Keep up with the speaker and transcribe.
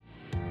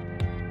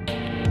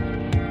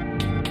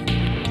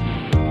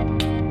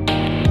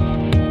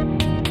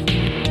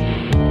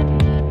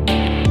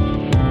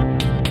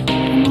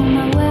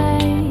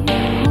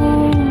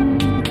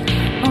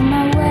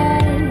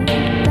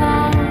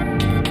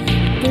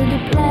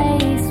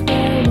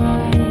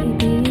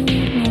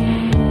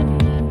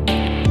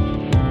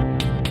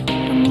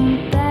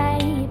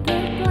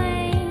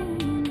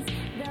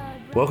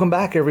Welcome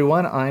back,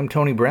 everyone. I'm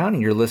Tony Brown,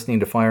 and you're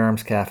listening to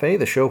Firearms Cafe,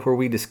 the show where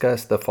we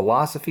discuss the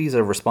philosophies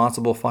of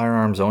responsible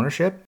firearms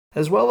ownership,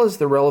 as well as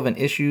the relevant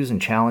issues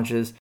and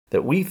challenges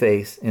that we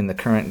face in the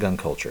current gun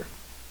culture.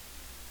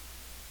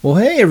 Well,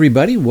 hey,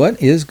 everybody.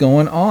 What is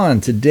going on?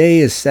 Today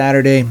is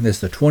Saturday. It's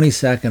the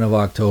 22nd of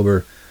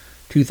October,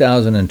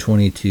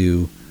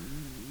 2022.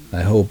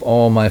 I hope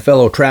all my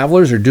fellow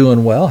travelers are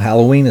doing well.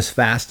 Halloween is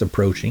fast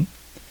approaching.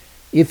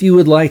 If you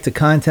would like to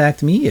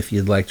contact me, if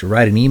you'd like to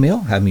write an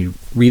email, have me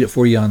read it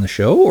for you on the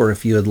show, or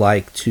if you would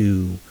like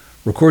to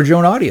record your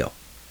own audio,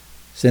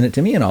 send it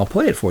to me and I'll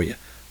play it for you.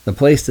 The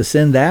place to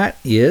send that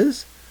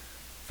is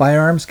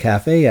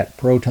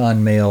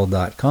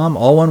firearmscafe@protonmail.com.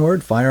 All one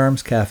word,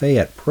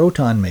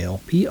 firearmscafe@protonmail,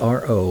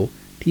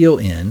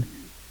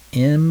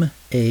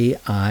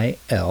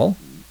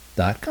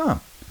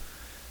 PROTONMAIL.com.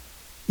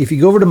 If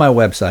you go over to my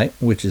website,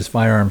 which is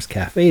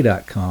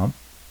firearmscafe.com,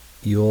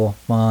 you'll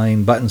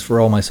find buttons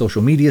for all my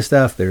social media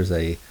stuff. There's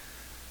a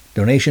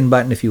donation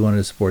button if you wanted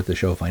to support the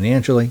show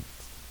financially.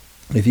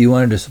 If you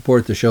wanted to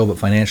support the show but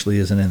financially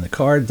isn't in the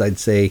cards, I'd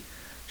say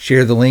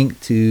share the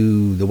link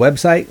to the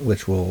website,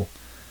 which will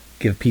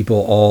give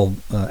people all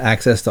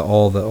access to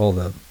all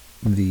the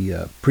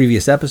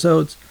previous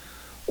episodes,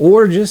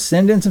 or just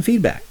send in some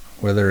feedback,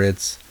 whether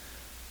it's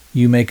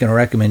you making a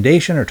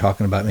recommendation or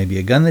talking about maybe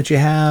a gun that you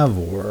have,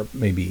 or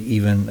maybe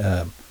even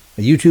a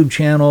YouTube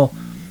channel,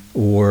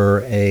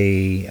 or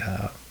a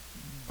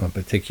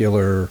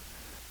particular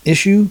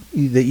issue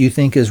that you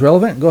think is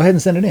relevant. Go ahead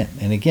and send it in.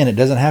 And again,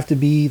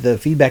 the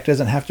feedback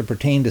doesn't have to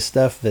pertain to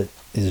stuff that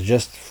is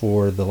just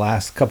for the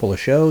last couple of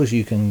shows.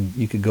 You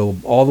could go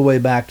all the way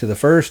back to the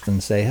first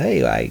and say,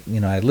 hey, I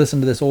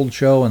listened to this old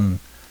show and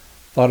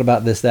thought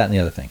about this, that, and the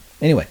other thing.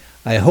 Anyway,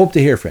 I hope to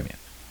hear from you.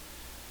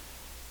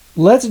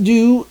 Let's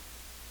do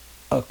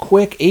a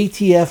quick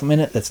ATF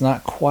minute that's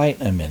not quite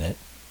a minute.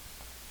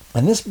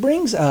 And this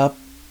brings up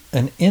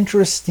an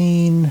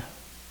interesting,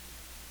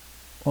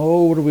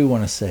 what do we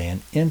want to say?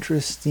 An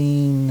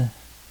interesting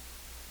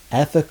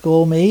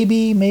ethical,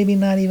 maybe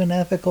not even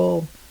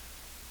ethical,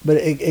 but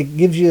it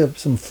gives you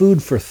some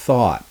food for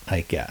thought,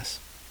 I guess.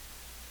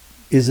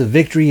 Is a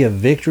victory,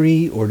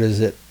 or is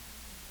it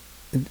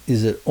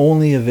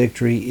only a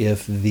victory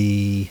if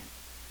the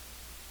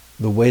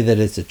way that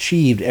it's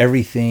achieved,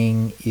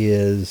 everything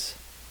is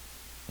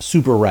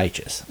super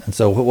righteous? And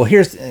so, well,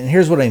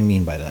 here's what I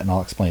mean by that, and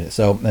I'll explain it.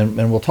 So,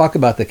 and we'll talk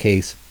about the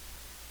case.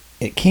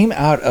 It came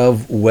out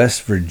of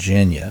West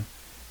Virginia,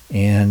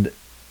 and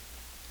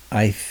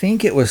I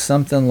think it was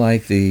something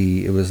like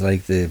the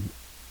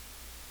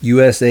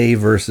USA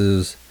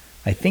versus,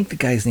 I think the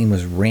guy's name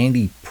was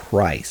Randy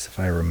Price,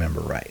 if I remember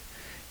right.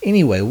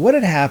 Anyway, what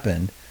had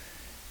happened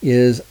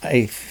is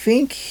I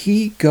think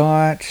he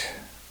got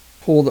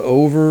pulled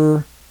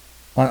over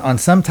on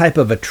some type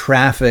of a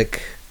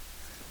traffic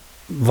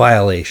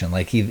violation,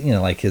 like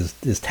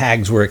his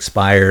tags were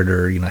expired,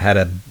 or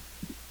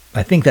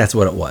I think that's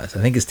what it was.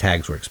 I think his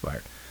tags were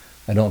expired.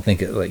 I don't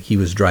think he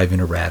was driving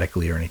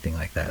erratically or anything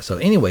like that. So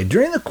anyway,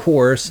 during the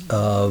course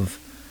of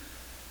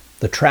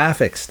the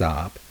traffic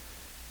stop,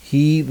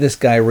 this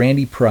guy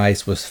Randy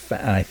Price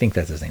I think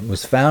that's his name,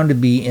 was found to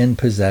be in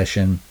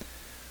possession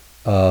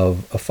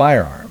of a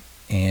firearm,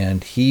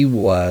 and he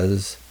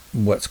was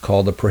what's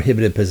called a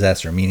prohibited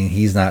possessor, meaning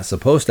he's not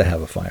supposed to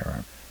have a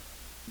firearm.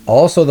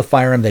 Also, the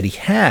firearm that he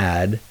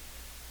had,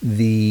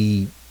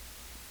 the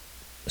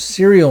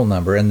serial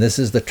number, and this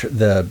is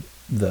the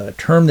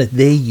term that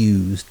they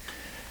used,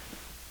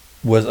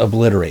 was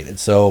obliterated.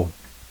 So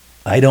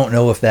I don't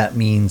know if that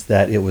means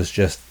that it was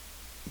just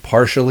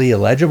partially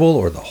illegible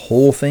or the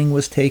whole thing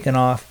was taken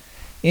off.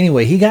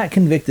 Anyway, he got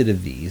convicted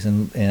of these,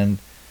 and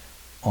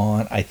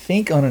on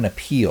an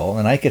appeal,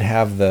 and I could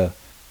have the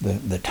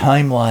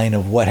timeline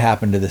of what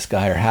happened to this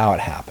guy or how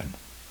it happened.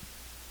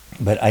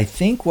 But I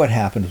think what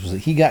happened was that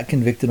he got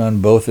convicted on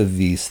both of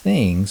these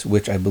things,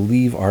 which I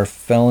believe are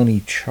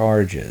felony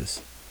charges.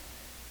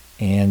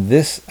 And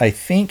this, I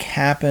think,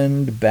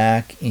 happened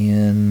back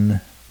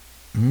in,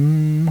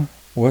 I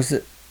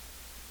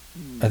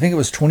think it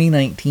was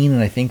 2019,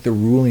 and I think the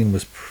ruling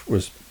was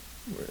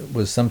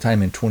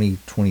sometime in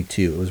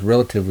 2022. It was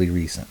relatively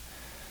recent.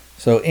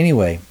 So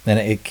anyway, and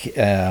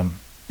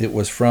it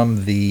was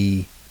from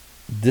the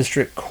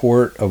District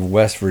Court of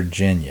West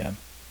Virginia.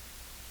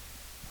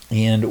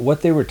 And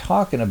what they were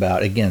talking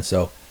about, again,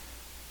 so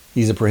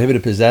he's a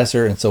prohibited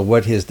possessor, and so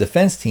what his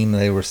defense team,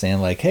 they were saying,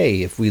 like,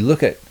 hey, if we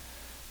look at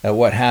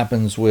what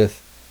happens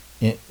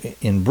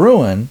in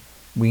Bruen,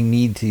 we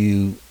need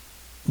to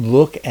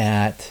look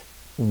at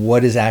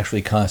what is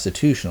actually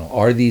constitutional.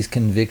 Are these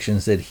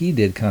convictions that he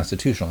did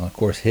constitutional? And of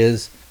course,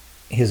 his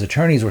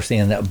attorneys were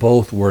saying that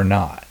both were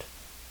not.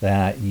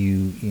 That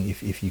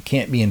if you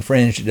can't be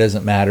infringed, it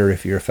doesn't matter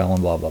if you're a felon,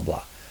 blah, blah,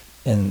 blah.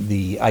 And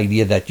the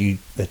idea that you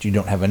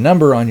don't have a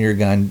number on your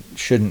gun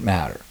shouldn't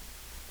matter.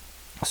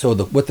 So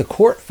what the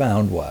court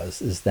found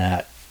is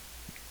that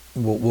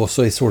we'll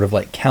say sort of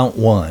like count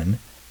one,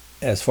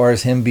 as far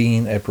as him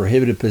being a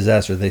prohibited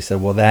possessor, they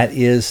said, well, that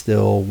is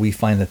still, we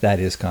find that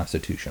is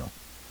constitutional.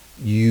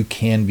 you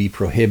can be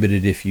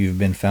prohibited if you've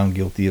been found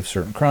guilty of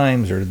certain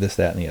crimes or this,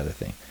 that, and the other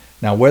thing.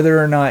 Now,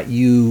 whether or not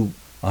you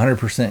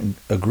 100%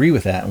 agree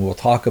with that, and we'll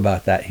talk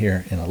about that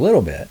here in a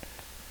little bit,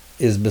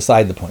 is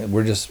beside the point.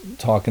 We're just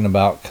talking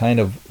about kind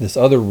of this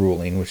other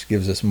ruling, which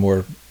gives us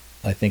more,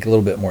 I think, a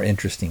little bit more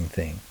interesting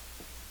thing.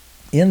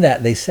 In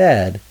that they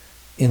said,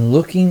 in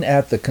looking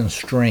at the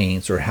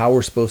constraints or how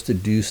we're supposed to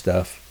do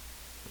stuff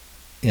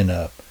in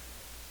a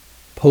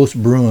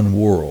post-Bruen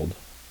world,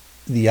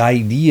 the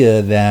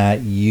idea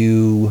that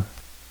you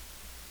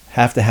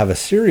have to have a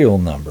serial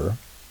number,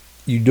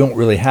 you don't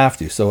really have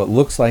to. So it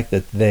looks like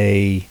that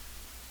they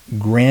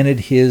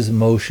granted his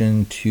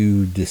motion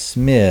to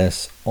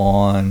dismiss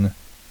on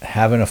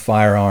having a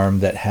firearm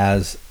that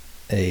has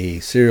a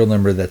serial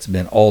number that's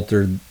been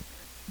altered,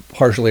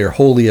 partially or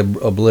wholly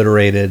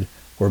obliterated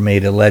or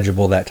made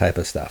illegible, that type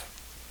of stuff.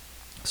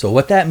 So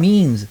what that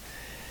means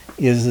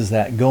is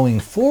that going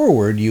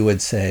forward, you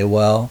would say,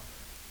 well,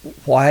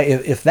 why,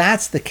 if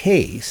that's the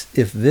case,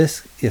 if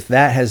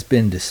that has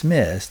been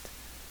dismissed,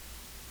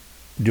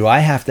 do I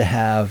have to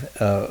have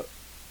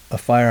a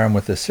firearm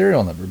with a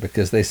serial number?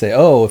 Because they say,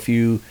 oh,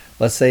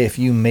 let's say if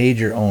you made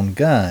your own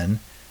gun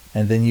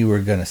and then you were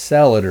going to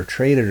sell it or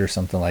trade it or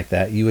something like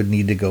that, you would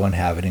need to go and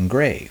have it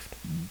engraved.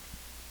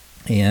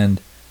 And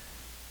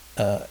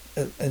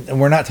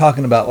we're not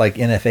talking about like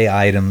NFA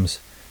items,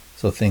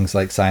 so things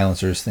like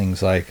silencers,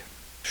 things like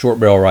short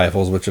barrel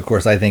rifles, which of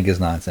course I think is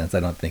nonsense.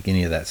 I don't think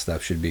any of that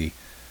stuff should be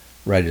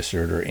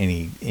registered or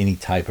any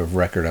type of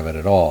record of it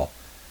at all.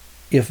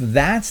 If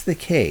that's the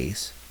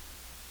case,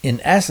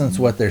 in essence,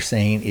 what they're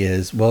saying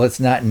is, well, it's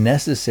not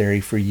necessary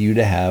for you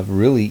to have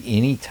really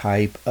any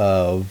type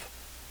of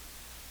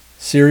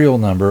serial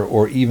number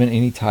or even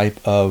any type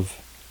of,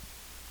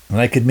 and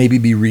I could maybe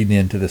be reading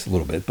into this a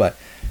little bit, but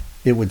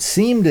it would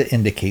seem to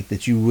indicate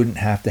that you wouldn't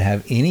have to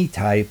have any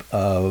type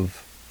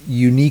of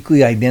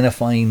uniquely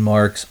identifying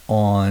marks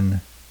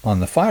on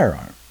the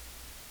firearm.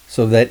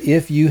 So that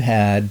if you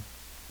had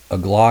a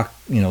Glock,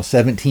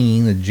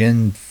 17, a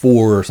Gen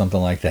 4 or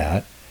something like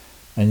that,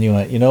 and you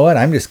went, you know what,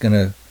 I'm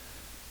going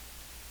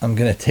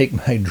to take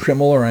my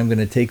Dremel, or I'm going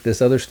to take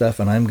this other stuff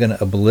and I'm going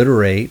to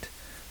obliterate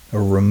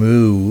or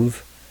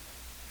remove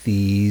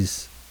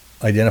these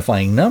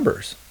identifying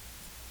numbers.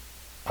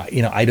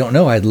 I don't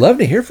know. I'd love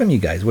to hear from you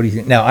guys. What do you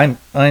think? Now,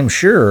 I'm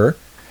sure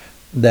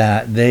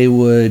that they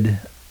would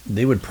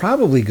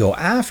probably go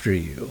after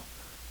you,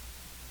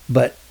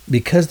 but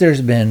because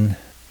there's been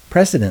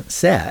precedent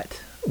set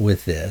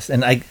with this,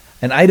 and I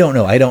don't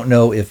know. I don't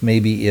know if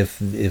maybe if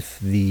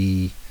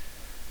the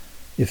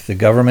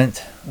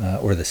government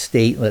or the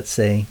state, let's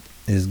say,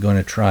 is going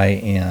to try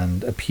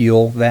and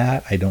appeal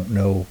that. I don't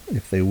know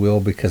if they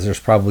will, because there's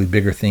probably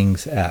bigger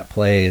things at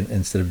play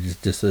instead of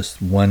just this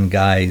one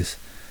guy's,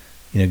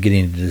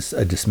 getting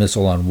a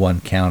dismissal on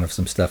one count of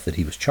some stuff that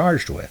he was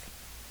charged with.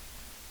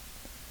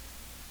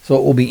 So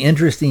it will be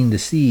interesting to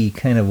see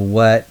kind of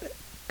what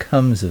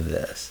comes of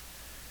this.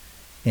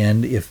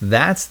 And if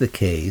that's the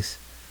case,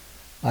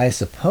 I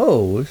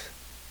suppose,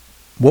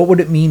 what would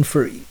it mean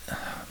for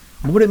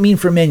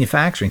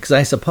manufacturing? Because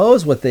I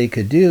suppose what they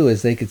could do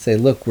is they could say,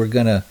 look,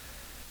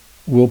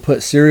 we'll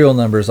put serial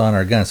numbers on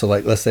our guns. So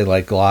like, let's say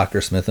like Glock or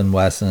Smith &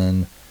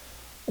 Wesson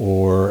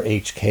or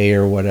HK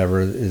or whatever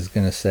is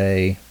going to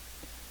say,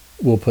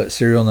 we'll put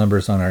serial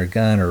numbers on our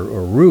gun, or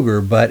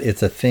Ruger, but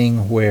it's a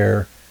thing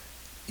where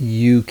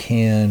you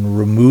can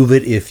remove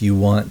it if you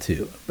want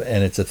to.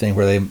 And it's a thing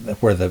where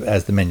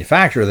as the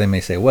manufacturer, they may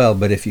say, well,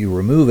 but if you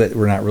remove it,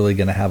 we're not really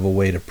going to have a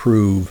way to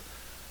prove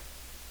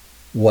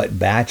what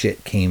batch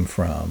it came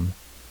from,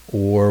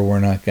 or we're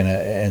not going to.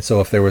 And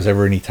so if there was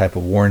ever any type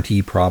of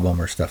warranty problem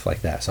or stuff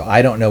like that. So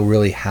I don't know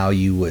really how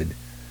you would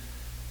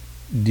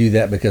do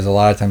that, because a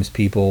lot of times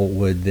people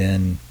would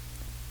then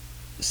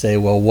say,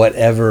 well,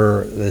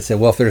 whatever. They say,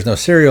 well, if there's no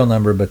serial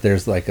number, but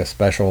there's like a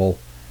special,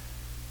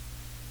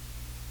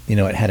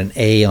 it had an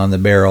A on the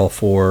barrel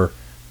for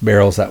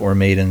barrels that were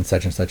made in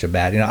such and such a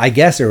batch. I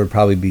guess there would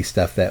probably be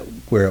stuff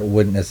where it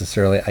wouldn't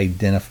necessarily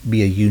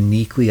be a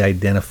uniquely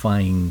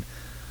identifying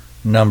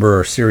number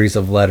or series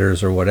of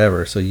letters or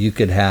whatever. So you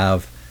could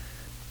have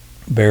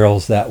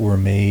barrels that were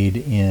made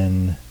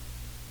in,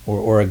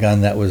 or a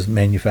gun that was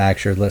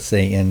manufactured, let's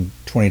say in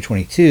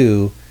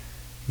 2022,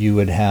 you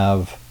would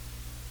have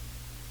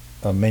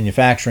a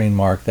manufacturing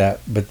mark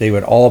but they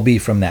would all be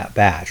from that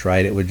batch,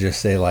 right? It would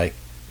just say like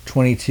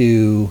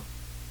 22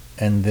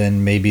 and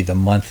then maybe the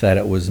month that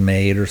it was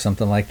made or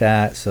something like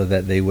that, so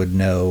that they would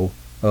know,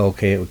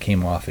 okay, it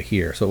came off of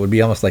here. So it would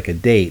be almost like a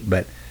date,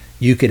 but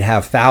you could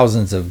have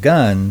thousands of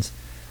guns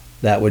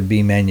that would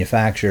be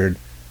manufactured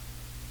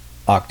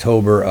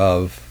October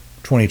of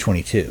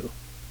 2022.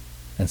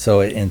 And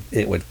so it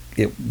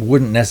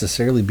wouldn't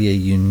necessarily be a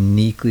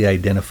uniquely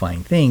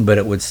identifying thing, but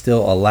it would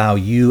still allow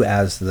you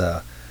as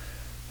the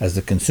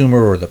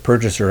consumer or the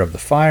purchaser of the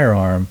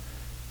firearm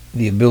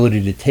the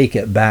ability to take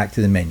it back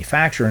to the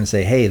manufacturer and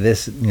say, hey,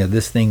 this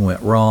thing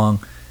went wrong.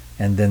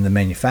 And then the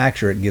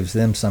manufacturer, it gives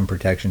them some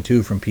protection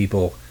too from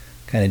people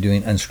kind of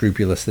doing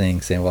unscrupulous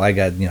things, saying, well, I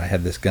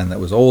had this gun that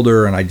was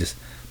older and I just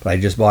but I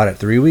just bought it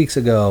 3 weeks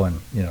ago,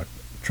 and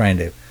trying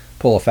to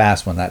pull a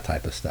fast one, that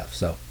type of stuff.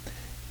 So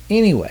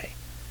anyway,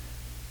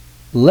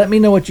 let me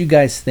know what you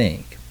guys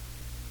think.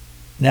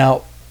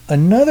 Now,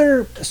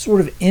 another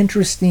sort of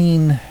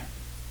interesting,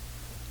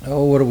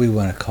 what do we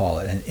want to call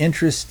it? An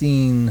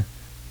interesting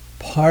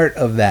part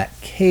of that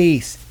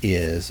case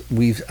is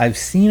I've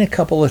seen a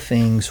couple of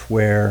things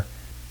where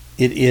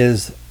it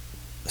is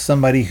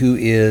somebody who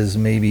is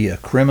maybe a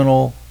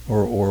criminal,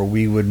 or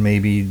we would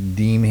maybe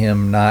deem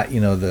him not,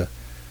 the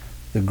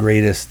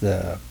greatest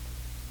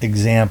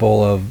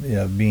example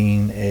of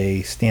being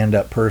a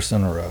stand-up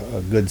person, or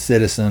a good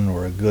citizen,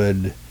 or a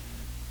good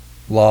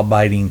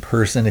law-abiding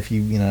person, if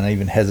you I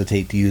even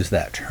hesitate to use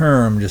that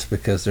term, just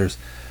because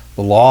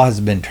the law has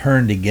been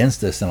turned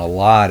against us in a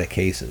lot of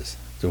cases,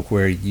 to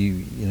where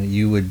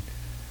you would,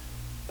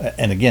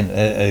 and again,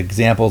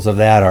 examples of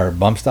that are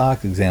bump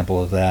stock,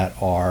 examples of that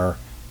are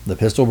the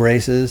pistol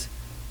braces,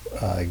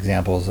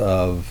 examples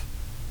of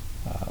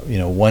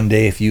one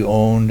day if you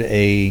owned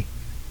a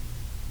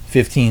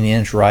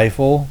 15-inch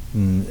rifle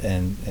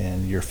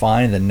and you're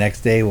fine, the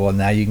next day, well,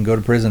 now you can go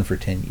to prison for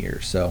 10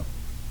 years. So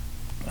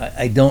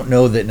I don't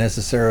know that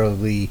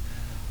necessarily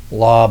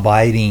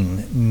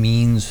law-abiding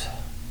means,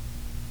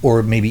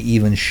 or maybe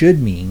even should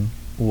mean,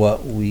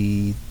 what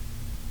we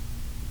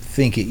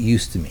think it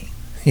used to mean.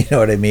 You know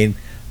what I mean?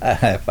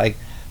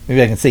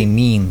 Maybe I can say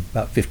mean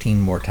about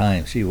 15 more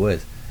times. She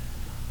was.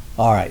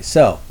 All right,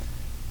 so,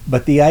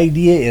 but the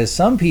idea is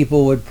some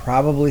people would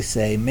probably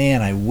say,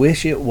 man, I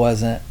wish it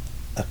wasn't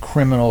a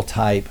criminal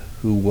type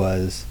who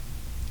was,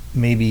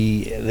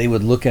 maybe they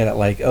would look at it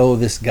like, oh,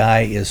 this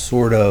guy is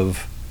sort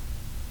of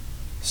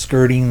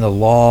skirting the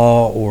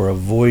law or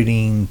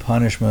avoiding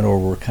punishment, or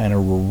we're kind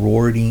of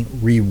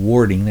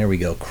rewarding, there we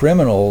go,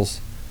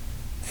 criminals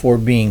for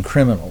being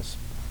criminals.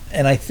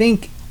 And I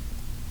think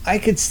I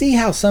could see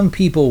how some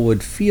people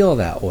would feel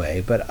that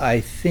way, but I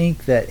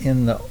think that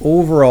in the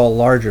overall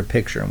larger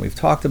picture, and we've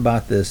talked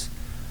about this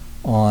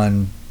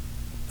on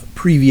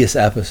previous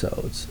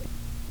episodes,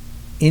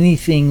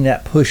 anything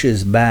that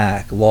pushes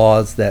back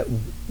laws that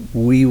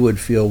we would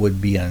feel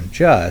would be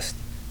unjust,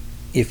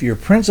 if you're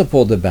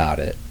principled about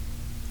it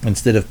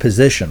instead of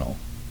positional,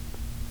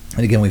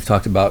 and again, we've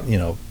talked about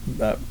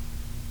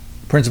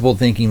principled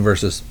thinking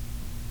versus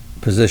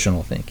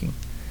positional thinking.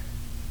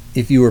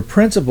 If you were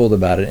principled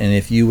about it, and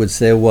if you would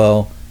say,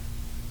 well,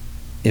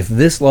 if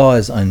this law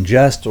is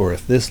unjust, or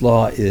if this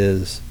law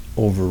is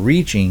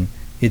overreaching,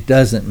 it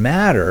doesn't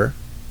matter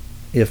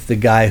if the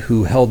guy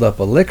who held up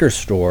a liquor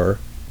store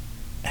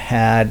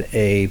had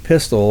a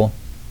pistol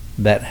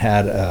that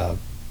had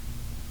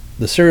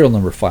the serial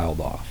number filed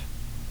off.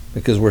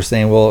 Because we're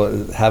saying,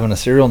 well, having a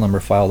serial number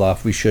filed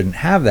off, we shouldn't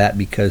have that,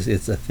 because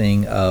it's a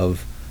thing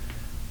of,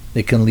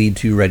 it can lead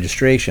to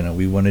registration, and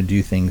we want to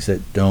do things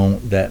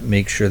that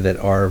make sure that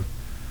our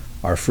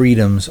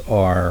freedoms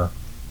are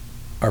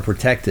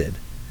protected,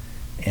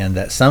 and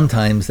that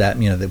sometimes that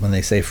that when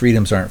they say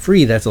freedoms aren't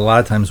free, that's a lot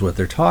of times what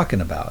they're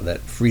talking about, that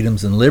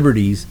freedoms and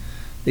liberties,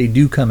 they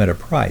do come at a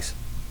price.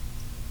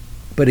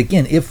 But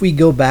again, if we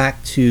go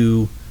back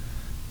to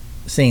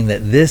saying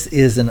that this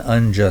is an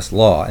unjust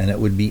law, and it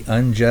would be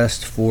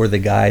unjust for the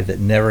guy that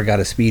never got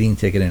a speeding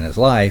ticket in his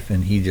life,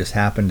 and he just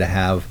happened to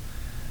have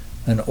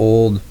an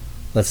old,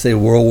 let's say,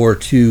 World War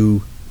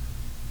II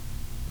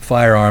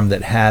firearm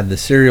that had the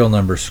serial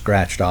number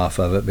scratched off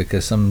of it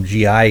because some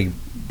GI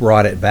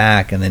brought it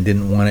back and then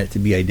didn't want it to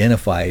be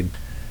identified,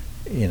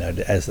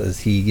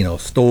 as he,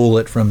 stole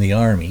it from the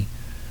Army.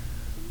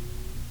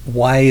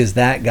 Why is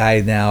that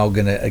guy now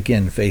going to,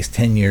 again, face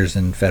 10 years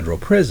in federal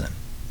prison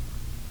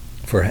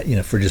for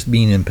just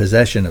being in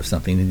possession of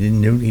something? He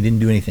didn't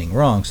do anything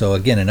wrong. So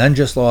again, an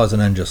unjust law is an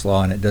unjust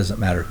law, and it doesn't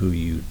matter who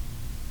you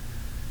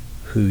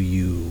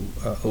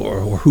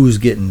or who's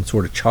getting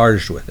sort of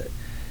charged with it.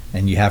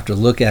 And you have to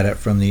look at it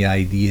from the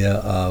idea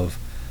of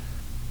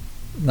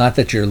not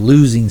that you're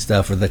losing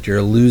stuff or that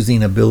you're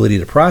losing ability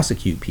to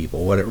prosecute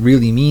people. What it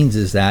really means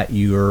is that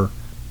the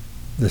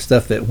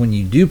stuff that when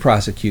you do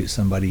prosecute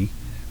somebody,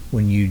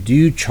 when you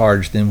do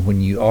charge them,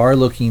 when you are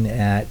looking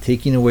at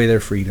taking away their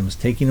freedoms,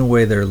 taking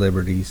away their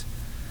liberties,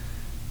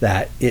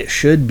 that it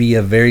should be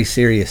a very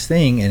serious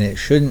thing, and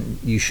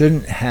you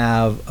shouldn't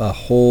have a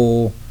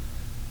whole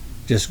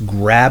just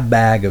grab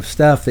bag of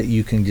stuff that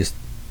you can just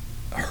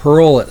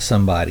hurl at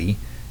somebody,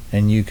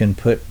 and you can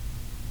put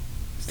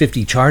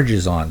 50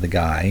 charges on the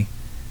guy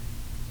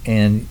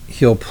and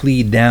he'll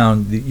plead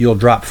down, you'll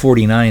drop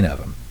 49 of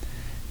them.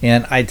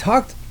 And I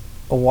talked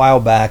a while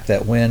back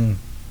that when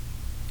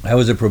I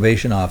was a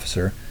probation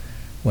officer,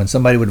 when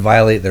somebody would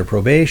violate their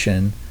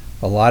probation,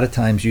 a lot of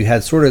times you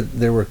had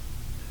there were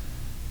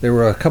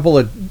a couple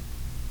of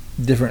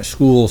different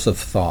schools of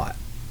thought.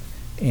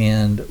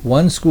 And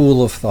one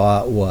school of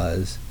thought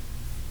was,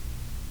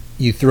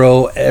 you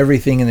throw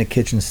everything in the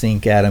kitchen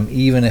sink at them,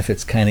 even if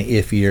it's kind of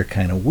iffy or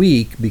kind of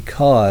weak,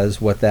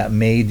 because what that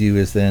may do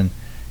is then,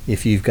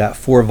 if you've got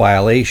 4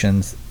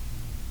 violations,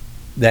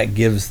 that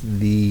gives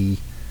the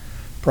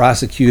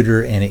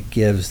prosecutor and it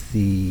gives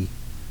the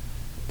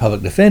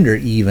public defender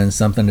even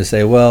something to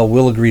say, well,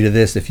 we'll agree to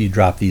this if you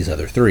drop these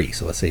other 3.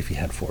 So let's say if you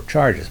had 4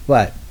 charges.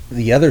 But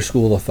the other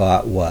school of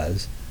thought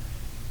was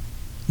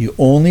you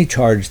only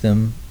charge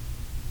them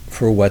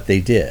for what they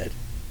did.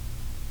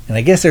 And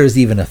I guess there was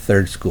even a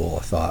third school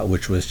of thought,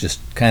 which was just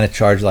kind of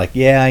charged like,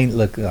 yeah,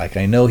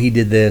 I know he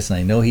did this and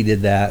I know he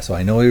did that. So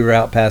I know we were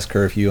out past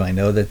curfew. I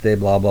know that they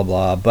blah, blah,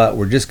 blah, but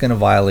we're just going to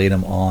violate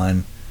them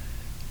on,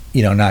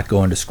 not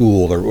going to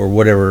school or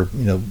whatever,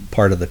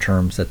 part of the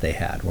terms that they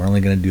had. We're only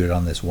going to do it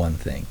on this one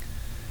thing.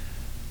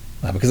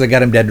 Because I got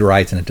them dead to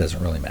rights and it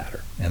doesn't really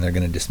matter. And they're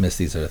going to dismiss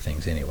these other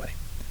things anyway.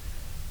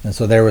 And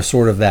so there was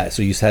sort of that.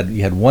 So you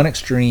had one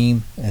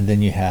extreme and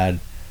then you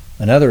had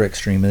another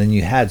extreme, and then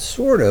you had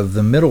sort of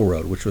the middle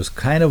road, which was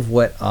kind of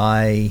what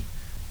I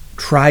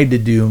tried to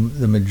do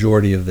the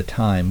majority of the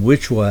time,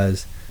 which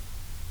was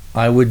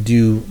I would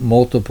do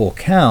multiple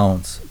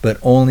counts, but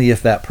only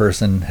if that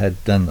person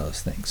had done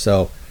those things.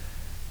 So,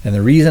 and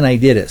the reason I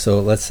did it, so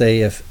let's say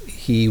if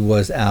he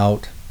was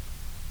out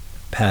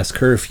past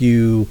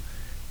curfew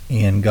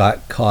and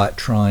got caught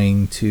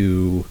trying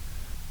to,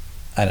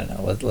 I don't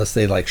know, let's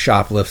say like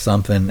shoplift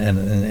something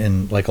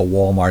in like a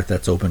Walmart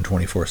that's open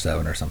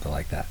 24/7 or something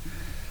like that.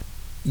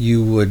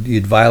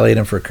 You'd violate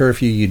him for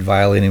curfew, you'd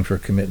violate him for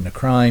committing a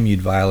crime,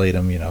 you'd violate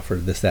him, for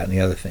this, that, and the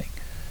other thing.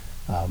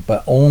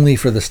 But only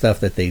for the stuff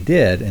that they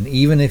did. And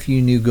even if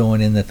you knew going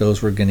in that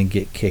those were going to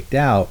get kicked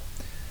out,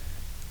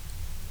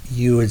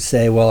 you would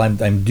say, well,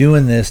 I'm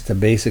doing this to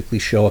basically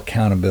show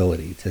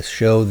accountability, to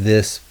show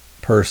this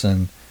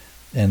person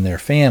and their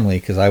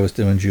family, because I was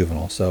doing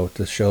juvenile, so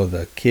to show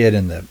the kid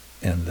and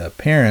the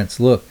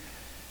parents, look,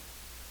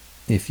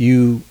 if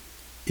you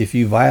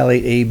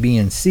violate A, B,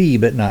 and C,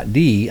 but not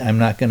D, I'm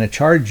not going to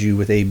charge you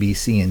with A, B,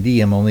 C, and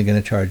D. I'm only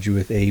going to charge you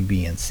with A,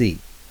 B, and C.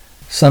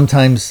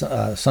 Sometimes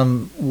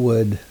some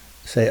would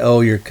say, oh,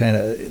 you're kind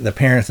of, the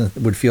parents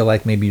would feel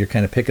like maybe you're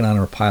kind of picking on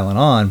or piling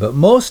on. But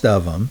most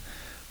of them,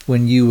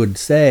 when you would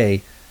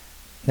say,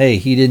 hey,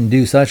 he didn't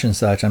do such and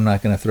such, I'm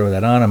not going to throw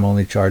that on. I'm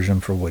only charging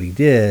him for what he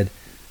did.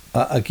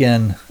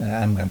 Again,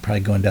 I'm probably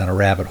going down a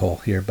rabbit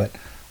hole here, but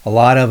a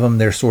lot of them,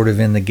 they're sort of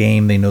in the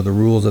game. They know the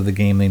rules of the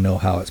game. They know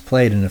how it's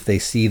played. And if they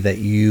see that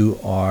you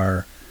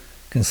are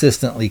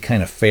consistently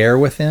kind of fair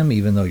with them,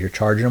 even though you're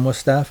charging them with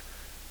stuff,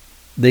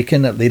 they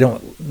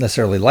don't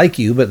necessarily like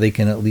you, but they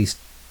can at least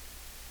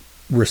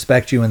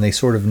respect you, and they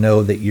sort of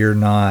know that you're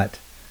not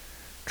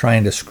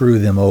trying to screw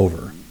them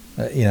over,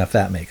 if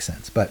that makes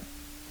sense. But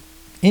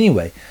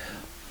anyway,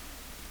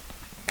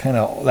 kind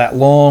of that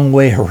long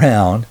way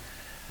around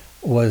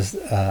was,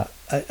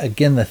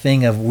 again, the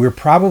thing of we're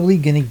probably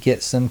going to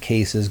get some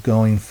cases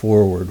going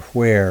forward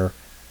where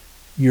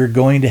you're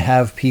going to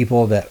have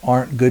people that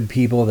aren't good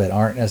people, that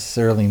aren't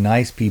necessarily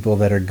nice people,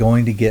 that are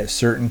going to get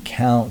certain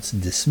counts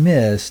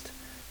dismissed.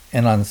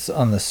 And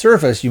on the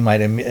surface, you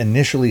might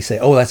initially say,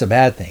 oh, that's a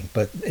bad thing.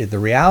 But the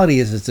reality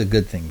is it's a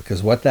good thing,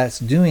 because what that's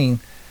doing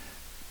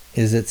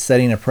is it's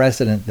setting a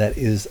precedent that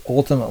is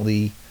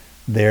ultimately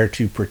there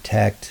to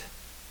protect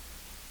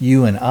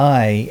you and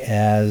I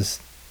as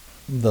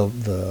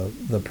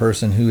the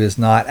person who is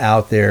not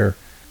out there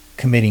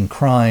committing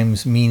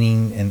crimes,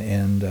 meaning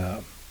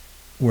and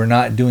we're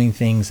not doing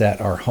things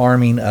that are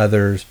harming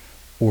others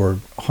or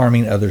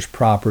harming others'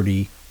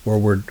 property, or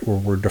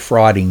we're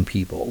defrauding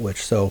people,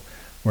 which, so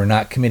we're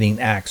not committing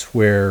acts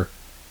where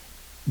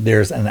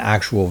there's an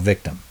actual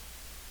victim.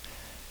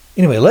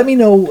 Anyway, let me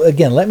know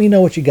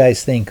what you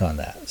guys think on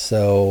that.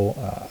 So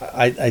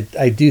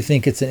I do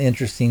think it's an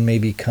interesting,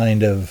 maybe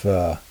kind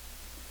of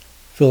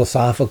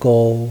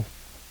philosophical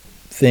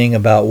thing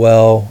about,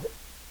 well,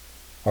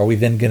 are we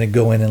then going to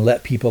go in and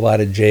let people out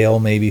of jail,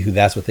 maybe who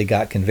that's what they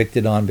got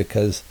convicted on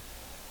because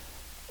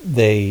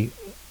they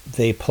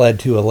pled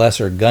to a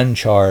lesser gun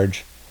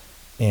charge,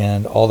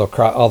 and all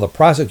the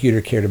prosecutor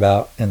cared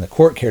about and the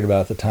court cared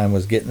about at the time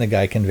was getting the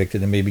guy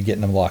convicted and maybe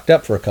getting him locked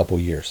up for a couple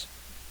years.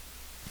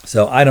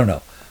 So I don't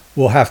know.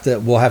 We'll have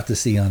to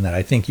see on that.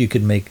 I think you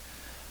could make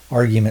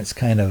arguments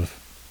kind of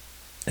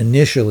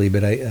initially,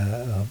 but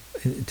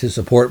to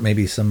support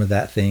maybe some of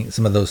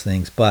those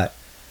things. But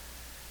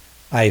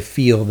I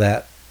feel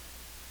that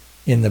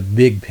in the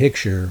big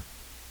picture,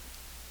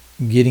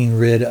 getting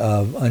rid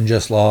of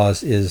unjust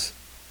laws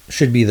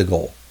should be the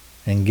goal,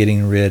 and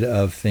getting rid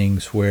of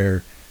things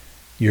where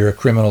you're a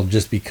criminal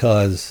just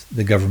because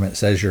the government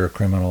says you're a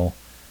criminal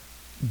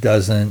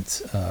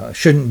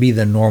shouldn't be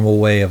the normal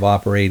way of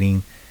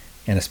operating,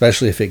 and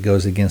especially if it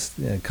goes against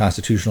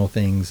constitutional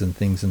things and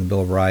things in the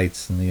Bill of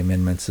Rights and the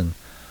amendments and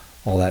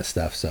all that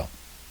stuff. So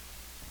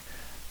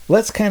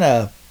let's kind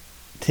of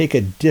take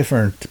a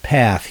different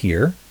path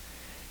here,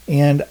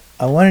 and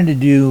I wanted to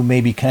do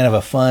maybe kind of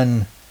a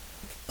fun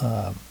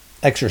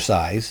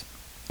exercise,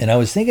 and I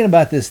was thinking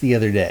about this the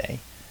other day,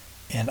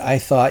 and I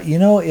thought,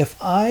 if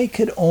I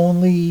could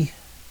only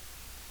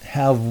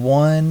have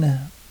one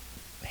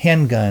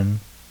handgun,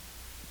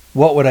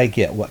 what would I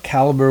get? What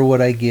caliber would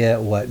I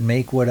get? What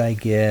make would I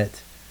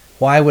get?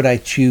 Why would I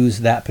choose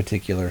that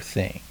particular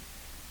thing?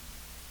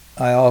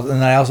 I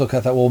also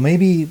thought, well,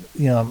 maybe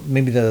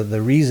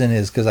the reason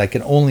is because I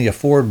can only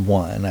afford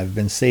one. I've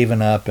been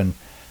saving up, and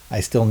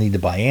I still need to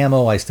buy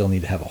ammo. I still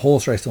need to have a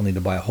holster. I still need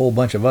to buy a whole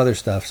bunch of other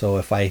stuff. So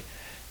if I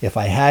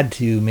had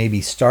to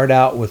maybe start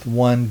out with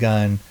one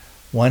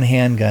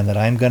handgun that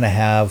I'm going to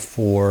have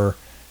for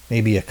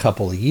maybe a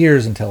couple of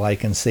years until I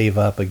can save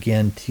up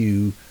again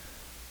to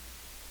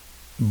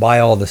buy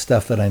all the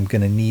stuff that I'm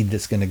going to need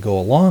that's going to go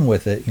along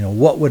with it,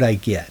 what would I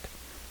get?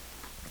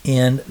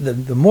 And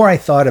the more I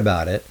thought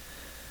about it,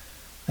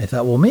 I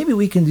thought, well, maybe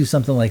we can do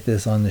something like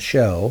this on the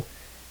show,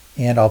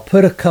 and I'll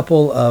put a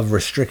couple of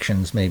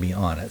restrictions maybe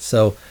on it.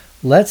 So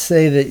let's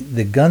say that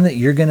the gun that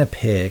you're going to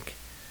pick,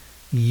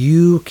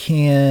 you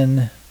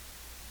can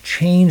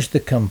change the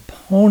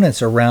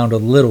components around a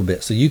little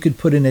bit. So you could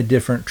put in a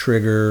different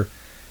trigger.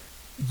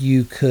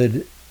 You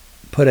could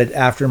put an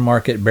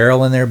aftermarket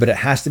barrel in there, but it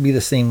has to be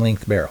the same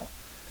length barrel.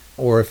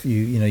 Or if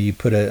you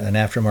put an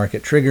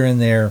aftermarket trigger in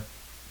there,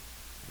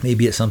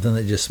 maybe it's something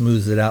that just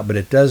smooths it out, but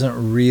it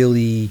doesn't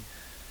really,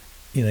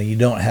 you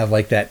don't have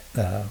like that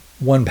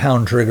 1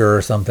 pound trigger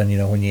or something,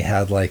 when you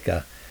had like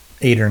a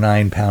 8 or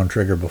 9 pound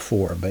trigger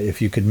before. But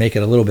if you could make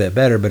it a little bit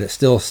better, but it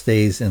still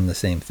stays in the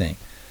same thing.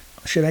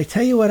 Should I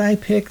tell you what I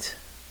picked?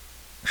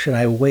 Should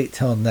I wait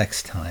till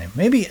next time?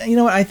 Maybe,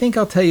 what? I think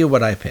I'll tell you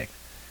what I picked.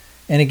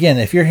 And again,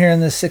 if you're hearing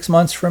this 6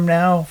 months from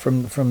now,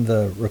 from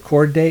the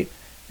record date,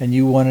 and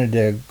you wanted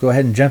to go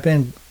ahead and jump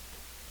in,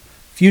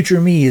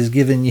 future me is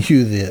giving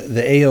you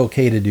the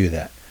A-OK to do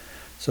that.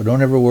 So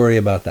don't ever worry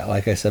about that.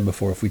 Like I said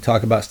before, if we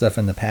talk about stuff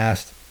in the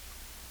past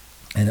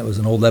and it was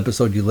an old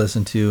episode you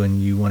listened to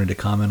and you wanted to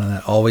comment on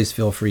that, always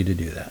feel free to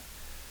do that.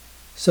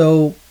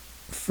 So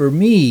for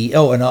me,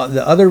 and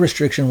the other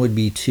restriction would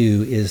be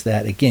too, is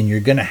that again, you're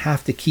going to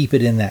have to keep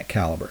it in that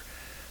caliber.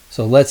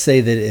 So let's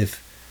say that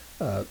if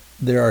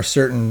there are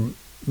certain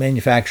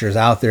manufacturers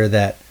out there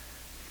that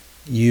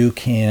you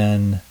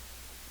can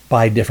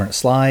buy different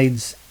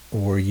slides,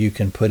 or you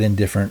can put in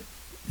different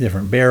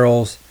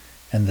barrels,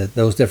 and that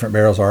those different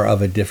barrels are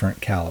of a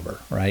different caliber,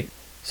 right?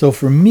 So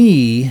for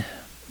me,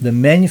 the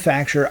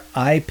manufacturer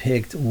I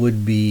picked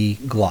would be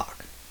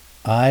Glock.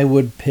 I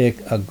would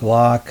pick a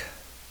Glock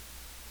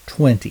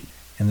 20.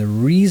 And the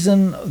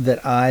reason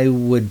that I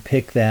would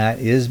pick that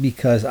is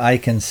because I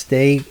can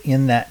stay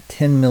in that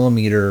 10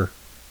 millimeter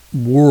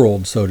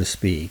world, so to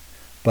speak,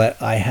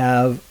 but I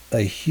have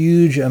a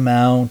huge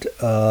amount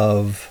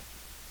of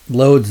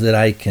loads that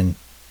I can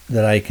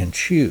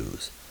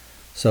choose.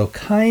 So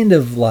kind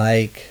of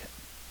like,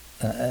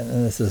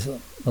 and this is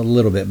a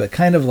little bit, but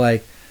kind of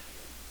like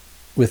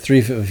with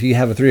if you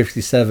have a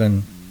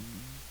 357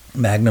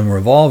 Magnum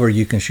revolver,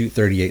 you can shoot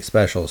 38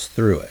 specials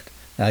through it.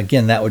 Now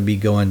again, that would be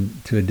going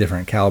to a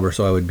different caliber,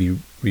 so I would be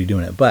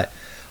redoing it. But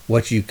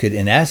what you could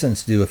in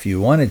essence do if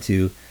you wanted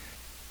to,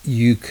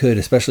 you could,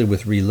 especially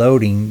with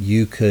reloading,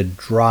 you could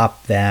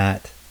drop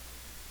that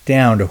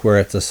down to where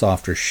it's a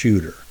softer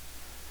shooter.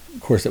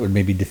 Of course, it would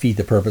maybe defeat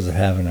the purpose of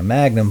having a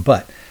Magnum,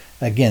 but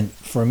again,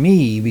 for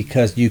me,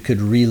 because you could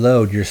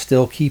reload, you're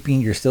still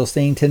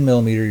staying 10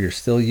 millimeter, you're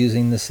still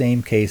using the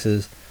same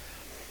cases,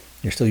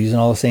 you're still using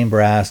all the same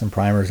brass and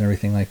primers and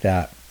everything like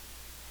that.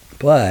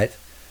 But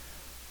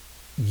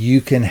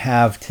you can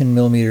have 10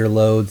 millimeter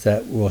loads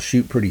that will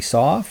shoot pretty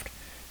soft.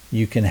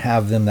 You can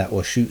have them that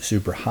will shoot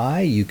super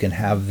high. You can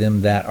have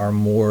them that are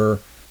more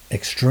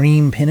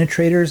extreme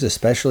penetrators,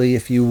 especially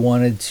if you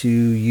wanted to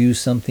use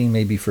something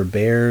maybe for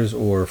bears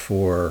or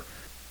for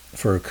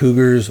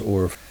cougars,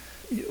 or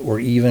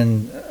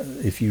even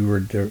if you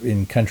were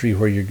in country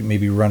where you're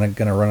maybe going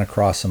to run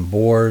across some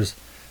boars,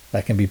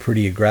 that can be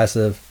pretty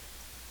aggressive.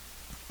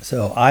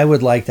 So I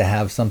would like to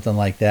have something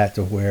like that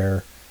to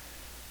where,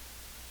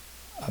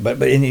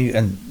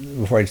 and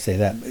before I say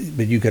that,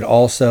 but you could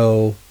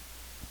also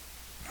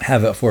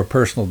have it for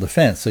personal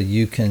defense. So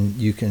you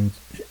can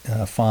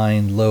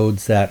find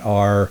loads that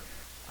are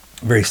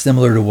very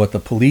similar to what the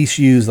police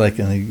use. Like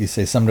you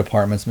say, some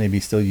departments maybe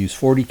still use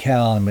 40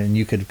 cal, and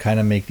you could kind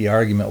of make the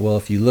argument, well,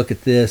 if you look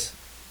at this,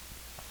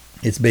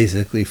 it's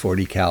basically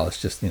 40 cal.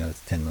 It's just,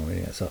 it's 10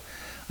 millimeter. So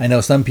I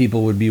know some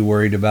people would be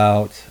worried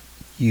about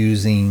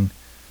using,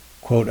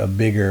 quote, a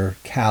bigger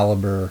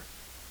caliber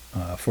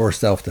for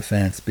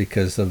self-defense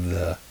because of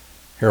the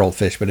Harold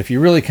Fish. But if you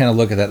really kind of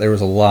look at that, there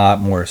was a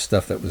lot more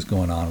stuff that was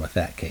going on with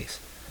that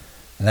case.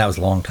 And that was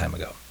a long time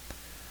ago.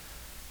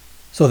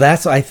 So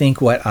that's, I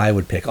think, what I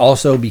would pick.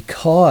 Also,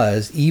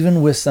 because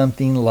even with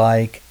something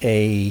like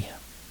a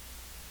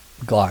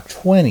Glock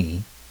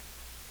 20,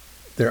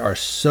 there are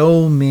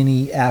so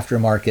many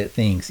aftermarket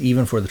things,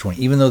 even for the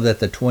 20, even though that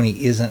the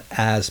 20 isn't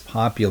as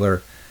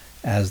popular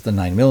as the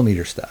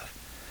 9mm stuff.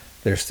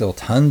 There's still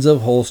tons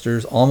of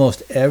holsters.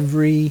 Almost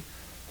every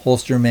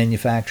holster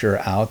manufacturer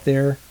out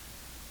there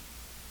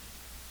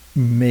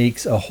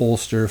makes a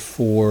holster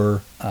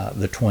for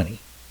the 20.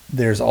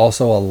 There's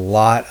also a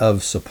lot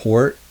of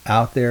support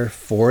out there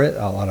for it,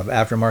 a lot of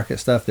aftermarket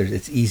stuff.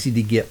 It's easy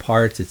to get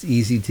parts. It's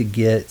easy to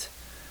get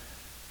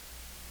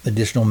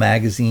additional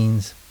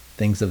magazines,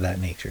 things of that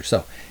nature.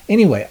 So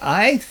anyway,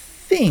 I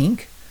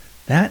think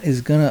that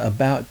is going to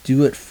about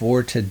do it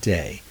for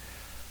today.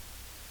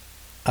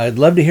 I'd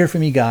love to hear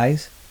from you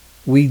guys.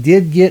 We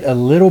did get a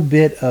little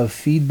bit of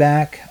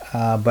feedback,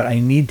 but I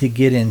need to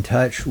get in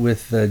touch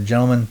with the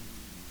gentleman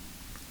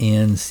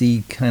and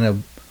see kind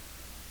of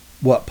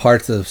what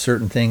parts of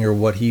certain thing or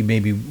what he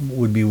maybe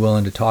would be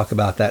willing to talk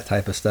about, that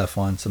type of stuff,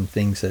 on some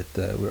things that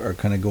are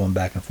kind of going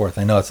back and forth.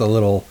 I know it's a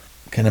little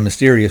kind of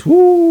mysterious,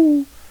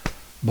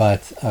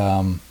 but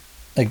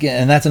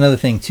again, and that's another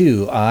thing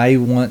too. I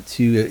want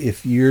to,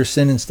 if you're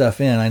sending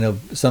stuff in, I know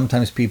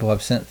sometimes people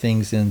have sent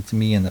things in to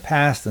me in the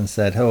past and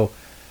said, oh,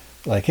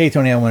 like, hey,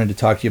 Tony, I wanted to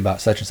talk to you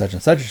about such and such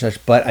and such and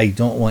such, but I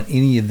don't want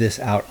any of this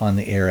out on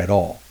the air at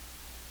all.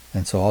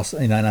 And so also,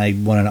 and I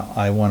want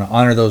to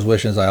honor those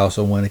wishes. I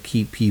also want to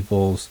keep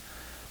people's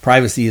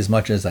privacy as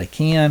much as I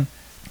can.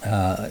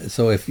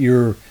 So if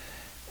you're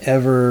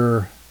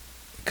ever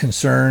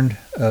concerned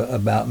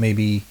about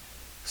maybe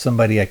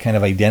somebody kind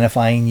of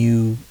identifying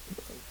you,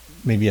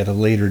 maybe at a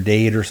later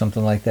date or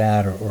something like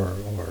that,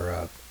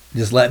 or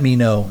just let me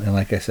know. And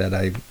like I said,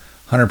 I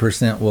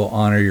 100% will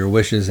honor your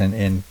wishes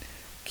and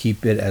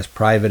keep it as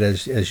private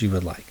as you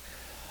would like.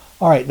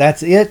 All right,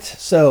 that's it.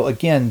 So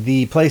again,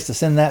 the place to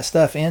send that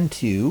stuff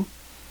into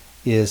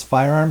is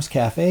Firearms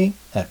Cafe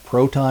at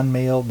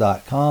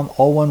protonmail.com.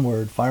 All one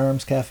word,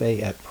 Firearms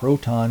Cafe at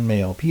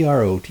protonmail,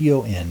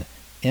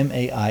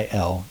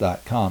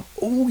 protonmail.com.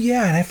 Oh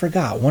yeah, and I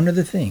forgot one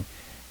other thing.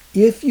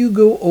 If you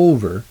go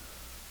over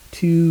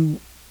to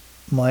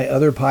my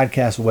other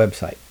podcast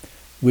website,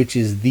 which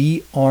is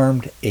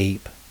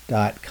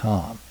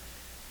thearmedape.com,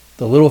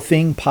 the little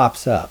thing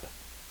pops up.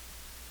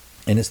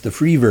 And it's the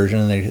free version,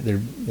 and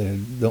they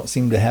don't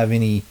seem to have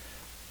any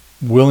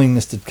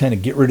willingness to kind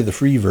of get rid of the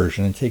free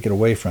version and take it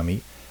away from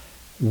me.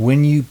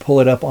 When you pull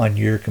it up on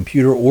your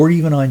computer or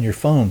even on your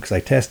phone, because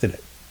I tested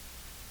it,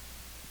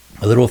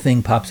 a little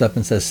thing pops up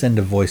and says send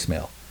a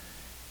voicemail.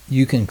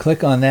 You can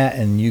click on that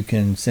and you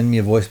can send me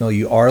a voicemail.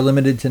 You are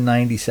limited to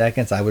 90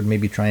 seconds. I would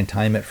maybe try and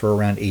time it for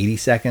around 80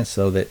 seconds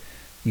so that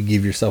you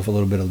give yourself a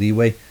little bit of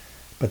leeway.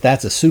 But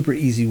that's a super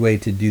easy way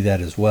to do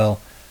that as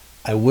well.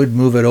 I would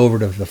move it over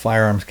to the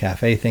Firearms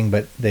Cafe thing,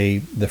 but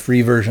the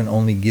free version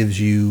only gives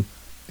you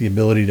the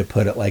ability to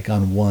put it like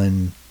on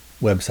one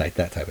website,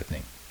 that type of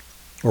thing,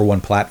 or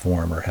one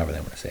platform, or however they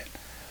want to say it.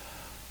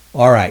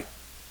 All right,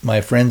 my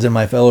friends and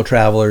my fellow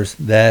travelers,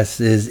 this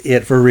is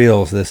it for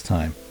reals this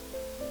time.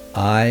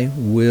 I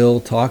will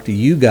talk to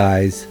you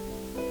guys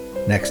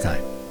next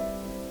time.